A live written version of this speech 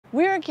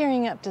We are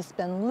gearing up to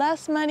spend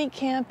less money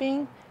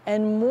camping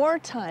and more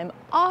time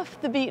off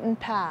the beaten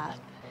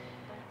path.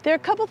 There are a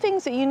couple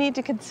things that you need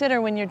to consider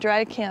when you're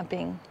dry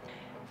camping.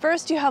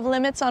 First, you have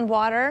limits on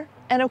water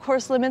and of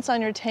course limits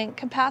on your tank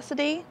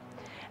capacity.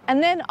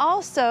 And then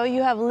also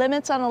you have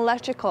limits on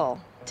electrical.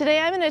 Today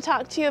I'm going to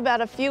talk to you about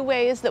a few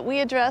ways that we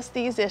address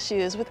these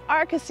issues with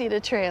our casita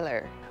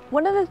trailer.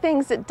 One of the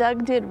things that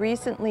Doug did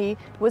recently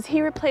was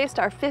he replaced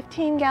our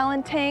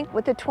 15-gallon tank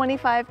with a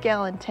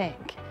 25-gallon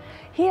tank.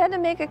 He had to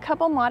make a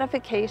couple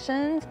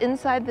modifications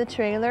inside the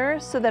trailer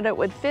so that it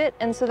would fit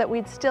and so that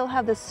we'd still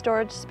have the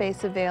storage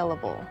space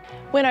available.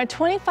 When our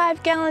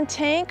 25-gallon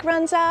tank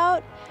runs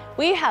out,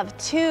 we have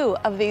two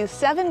of these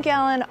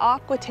 7-gallon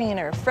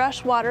Aquatainer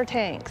freshwater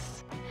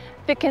tanks.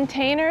 The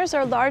containers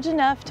are large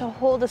enough to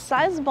hold a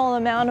sizable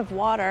amount of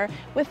water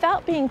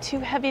without being too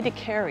heavy to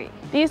carry.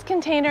 These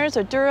containers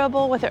are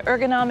durable with an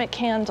ergonomic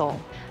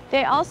handle.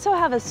 They also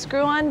have a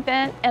screw-on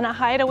vent and a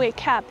hideaway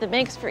cap that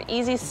makes for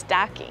easy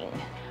stacking.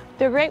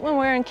 They're great when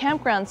we're in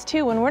campgrounds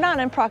too, when we're not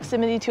in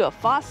proximity to a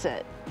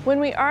faucet. When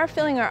we are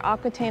filling our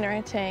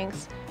Aquatainer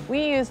tanks,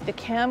 we use the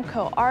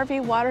Camco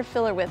RV water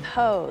filler with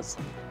hose.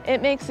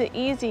 It makes it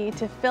easy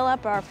to fill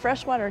up our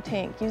freshwater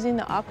tank using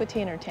the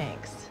Aquatainer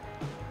tanks.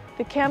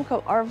 The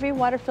Camco RV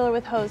water filler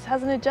with hose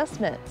has an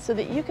adjustment so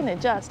that you can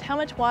adjust how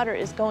much water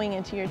is going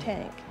into your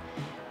tank.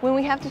 When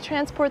we have to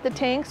transport the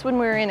tanks when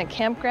we're in a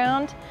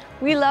campground,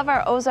 we love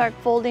our Ozark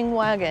folding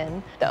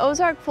wagon. The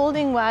Ozark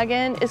folding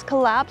wagon is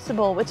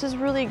collapsible, which is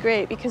really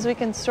great because we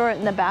can store it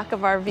in the back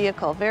of our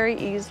vehicle very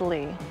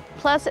easily.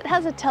 Plus, it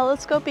has a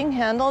telescoping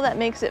handle that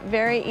makes it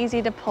very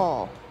easy to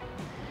pull.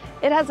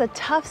 It has a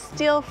tough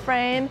steel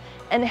frame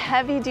and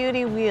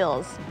heavy-duty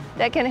wheels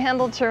that can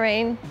handle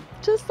terrain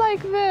just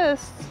like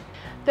this.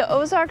 The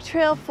Ozark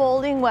Trail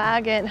folding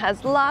wagon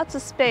has lots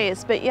of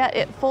space, but yet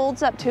it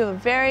folds up to a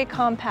very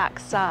compact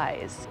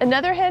size.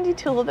 Another handy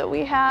tool that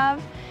we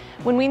have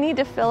when we need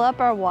to fill up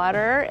our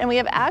water and we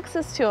have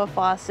access to a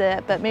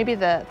faucet, but maybe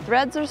the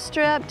threads are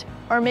stripped,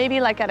 or maybe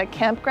like at a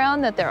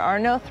campground that there are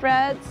no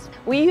threads,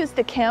 we use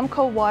the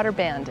Camco Water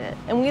Bandit.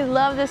 And we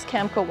love this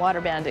Camco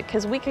Water Bandit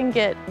because we can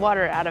get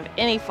water out of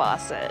any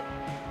faucet.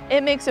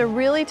 It makes a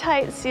really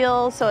tight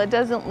seal so it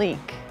doesn't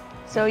leak,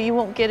 so you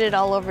won't get it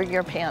all over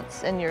your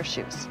pants and your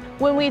shoes.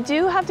 When we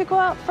do have to go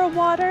out for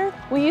water,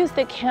 we use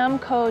the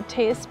Camco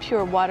Taste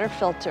Pure water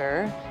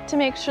filter to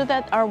make sure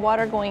that our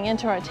water going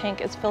into our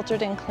tank is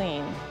filtered and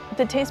clean.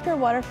 The Taste Pure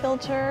water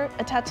filter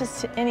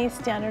attaches to any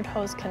standard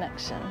hose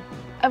connection.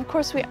 Of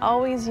course, we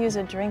always use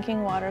a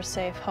drinking water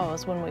safe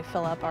hose when we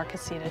fill up our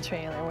casita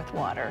trailer with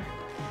water.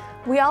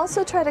 We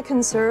also try to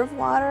conserve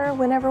water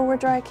whenever we're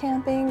dry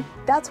camping.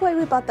 That's why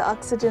we bought the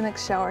Oxygenic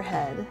shower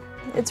head.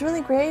 It's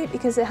really great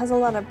because it has a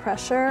lot of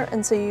pressure,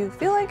 and so you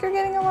feel like you're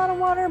getting a lot of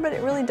water, but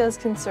it really does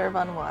conserve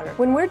on water.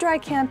 When we're dry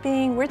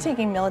camping, we're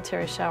taking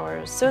military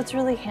showers, so it's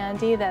really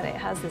handy that it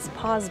has this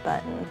pause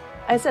button.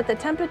 I set the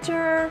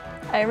temperature,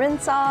 I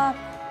rinse off,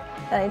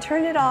 then I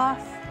turn it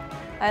off,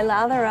 I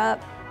lather up,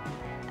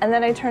 and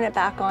then I turn it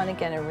back on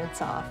again and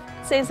rinse off.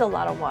 It saves a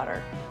lot of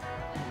water.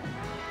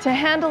 To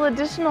handle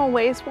additional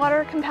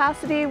wastewater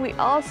capacity, we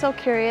also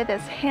carry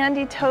this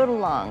handy tote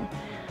along.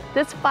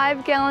 This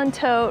 5-gallon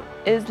tote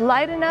is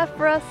light enough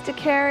for us to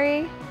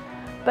carry,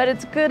 but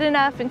it's good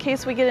enough in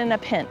case we get in a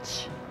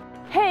pinch.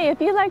 Hey,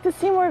 if you'd like to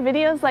see more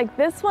videos like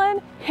this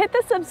one, hit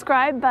the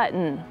subscribe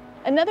button.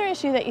 Another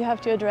issue that you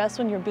have to address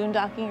when you're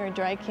boondocking or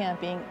dry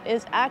camping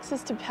is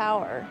access to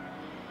power.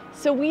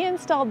 So we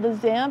installed the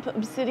Zamp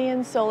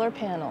Obsidian solar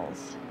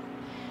panels.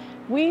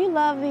 We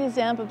love these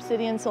Zamp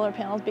Obsidian solar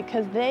panels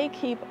because they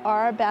keep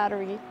our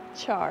battery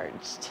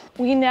charged.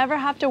 We never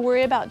have to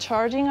worry about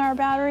charging our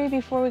battery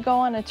before we go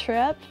on a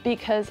trip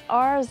because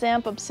our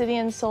Zamp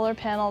Obsidian solar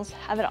panels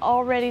have it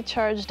already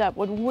charged up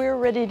when we're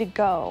ready to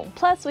go.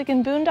 Plus, we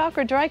can boondock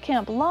or dry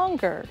camp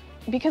longer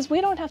because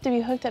we don't have to be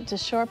hooked up to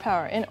shore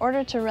power in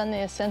order to run the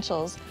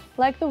essentials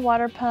like the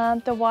water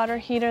pump, the water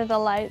heater, the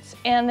lights,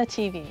 and the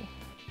TV.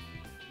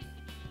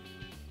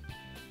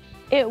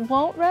 It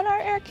won't run our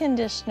air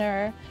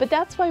conditioner, but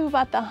that's why we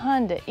bought the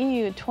Honda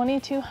EU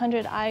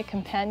 2200i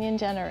companion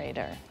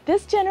generator.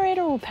 This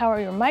generator will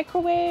power your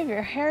microwave,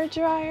 your hair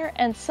dryer,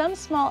 and some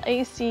small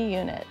AC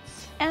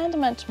units, and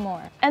much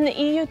more. And the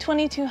EU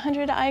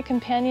 2200i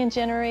companion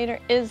generator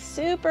is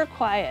super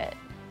quiet.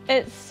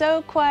 It's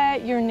so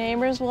quiet your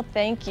neighbors will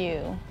thank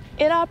you.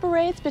 It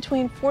operates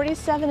between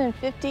 47 and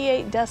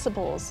 58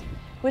 decibels,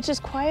 which is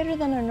quieter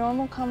than a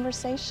normal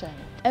conversation.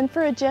 And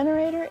for a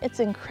generator, it's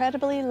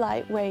incredibly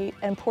lightweight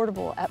and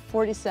portable at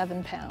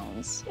 47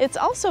 pounds. It's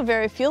also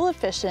very fuel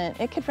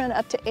efficient. It could run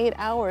up to 8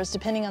 hours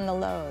depending on the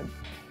load.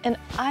 And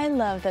I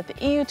love that the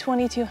EU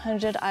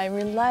 2200i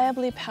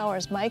reliably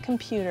powers my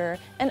computer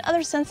and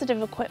other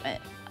sensitive equipment.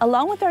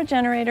 Along with our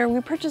generator, we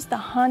purchased the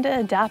Honda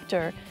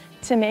adapter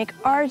to make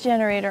our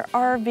generator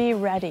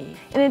RV ready.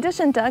 In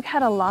addition, Doug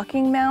had a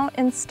locking mount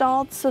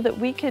installed so that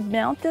we could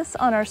mount this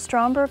on our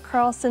Stromberg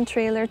Carlson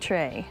trailer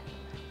tray.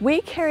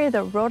 We carry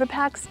the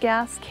Rotopax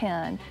gas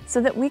can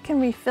so that we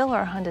can refill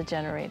our Honda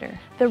generator.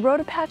 The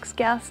Rotopax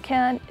gas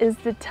can is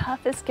the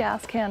toughest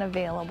gas can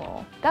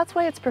available. That's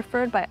why it's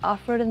preferred by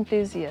off-road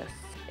enthusiasts.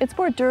 It's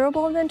more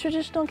durable than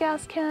traditional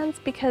gas cans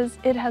because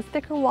it has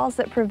thicker walls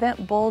that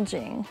prevent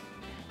bulging.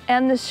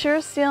 And the Sure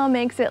Seal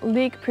makes it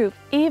leak-proof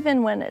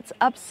even when it's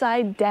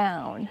upside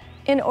down.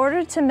 In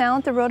order to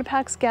mount the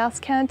Rotopax gas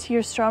can to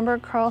your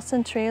Stromberg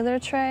Carlson trailer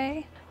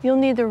tray, you'll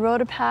need the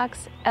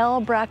Rotopax L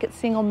bracket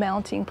single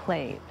mounting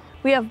plate.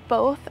 We have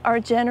both our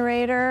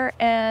generator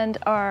and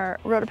our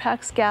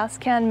Rotopax gas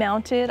can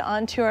mounted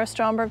onto our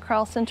Stromberg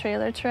Carlson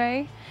trailer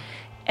tray.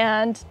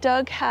 And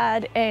Doug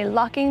had a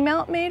locking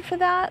mount made for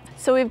that.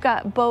 So we've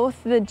got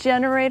both the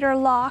generator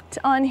locked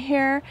on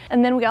here,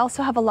 and then we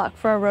also have a lock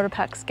for our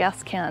Rotopax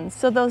gas cans,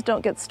 so those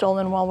don't get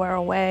stolen while we're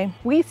away.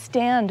 We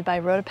stand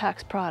by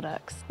Rotopax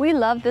products. We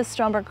love this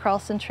Stromberg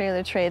Carlson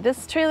trailer tray.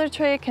 This trailer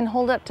tray can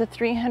hold up to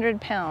 300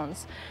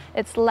 pounds.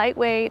 It's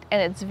lightweight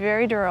and it's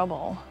very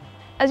durable.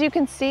 As you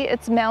can see,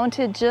 it's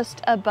mounted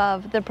just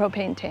above the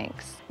propane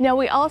tanks. Now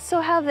we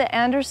also have the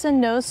Anderson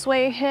nose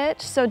sway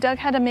hitch, so Doug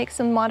had to make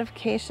some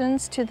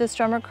modifications to the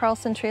Stromberg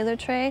Carlson trailer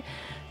tray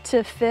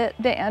to fit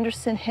the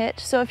Anderson hitch.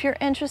 So if you're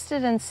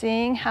interested in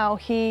seeing how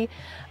he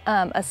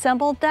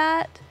assembled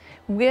that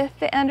with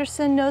the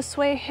Anderson nose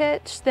sway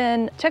hitch,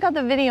 then check out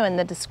the video in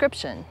the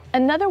description.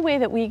 Another way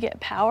that we get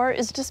power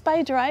is just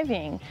by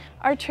driving.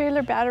 Our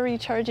trailer battery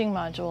charging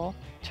module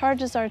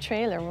charges our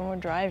trailer when we're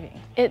driving.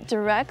 It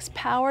directs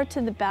power to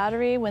the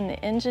battery when the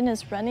engine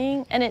is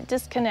running, and it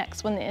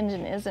disconnects when the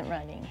engine isn't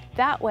running.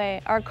 That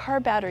way, our car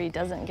battery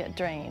doesn't get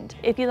drained.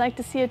 If you'd like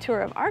to see a tour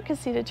of our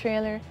casita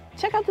trailer,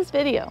 check out this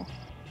video.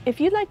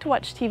 If you'd like to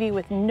watch TV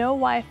with no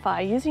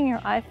Wi-Fi using your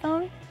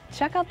iPhone,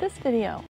 check out this video.